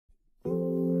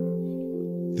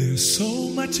There's so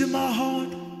much in my heart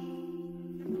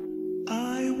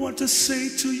I want to say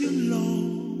to you,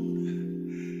 Lord.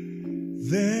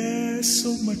 There's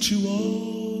so much you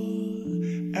are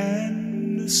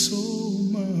and so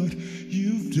much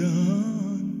you've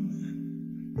done.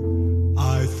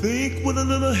 I think with a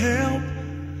little help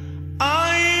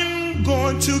I'm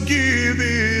going to give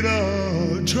it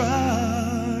a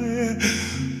try.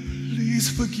 Please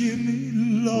forgive me,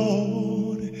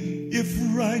 Lord, if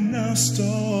right now I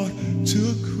start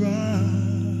to cry.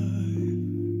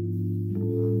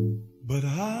 But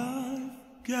I've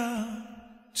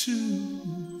got to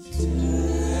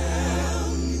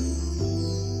tell you,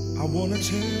 I want to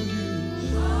tell you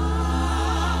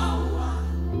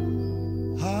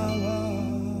how I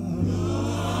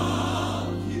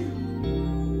love you.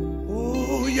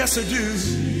 Oh, yes, I do.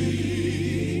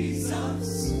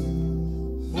 Jesus.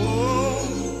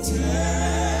 Oh,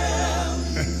 tell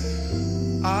me.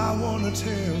 I want to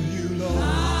tell you, Lord,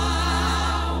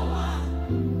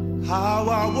 how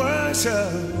I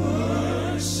worship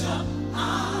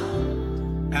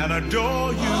and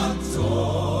adore you.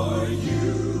 Adore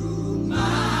you,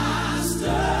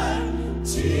 Master.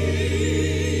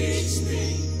 Teach me.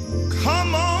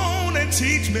 Come on and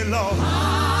teach me, Lord,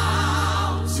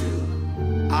 how to.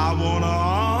 I want to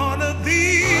honor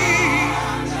thee,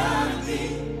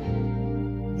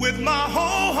 with my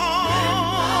whole heart.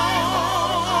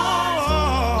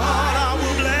 I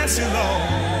will bless you, Lord.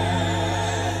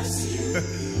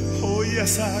 Oh,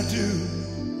 yes, I do.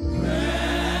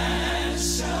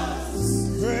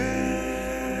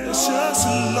 Precious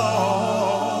Lord.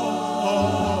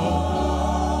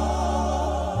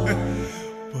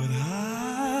 But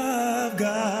I've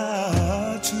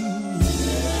got to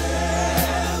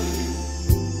tell you,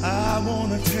 I want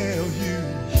to tell you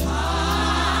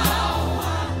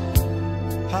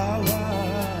how I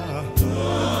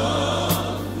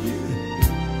love you.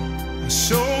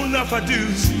 Sure enough, I do.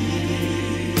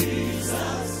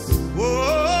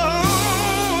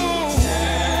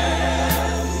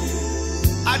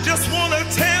 I just want to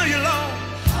tell you, Lord,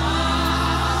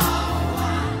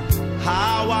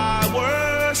 how I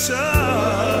worship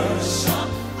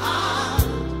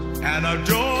and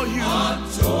adore you.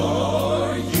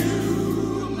 Adore you,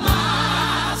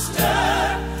 Master.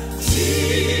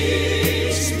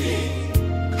 Teach me.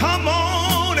 Come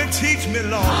on and teach me,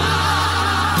 Lord.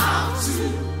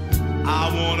 I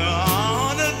want to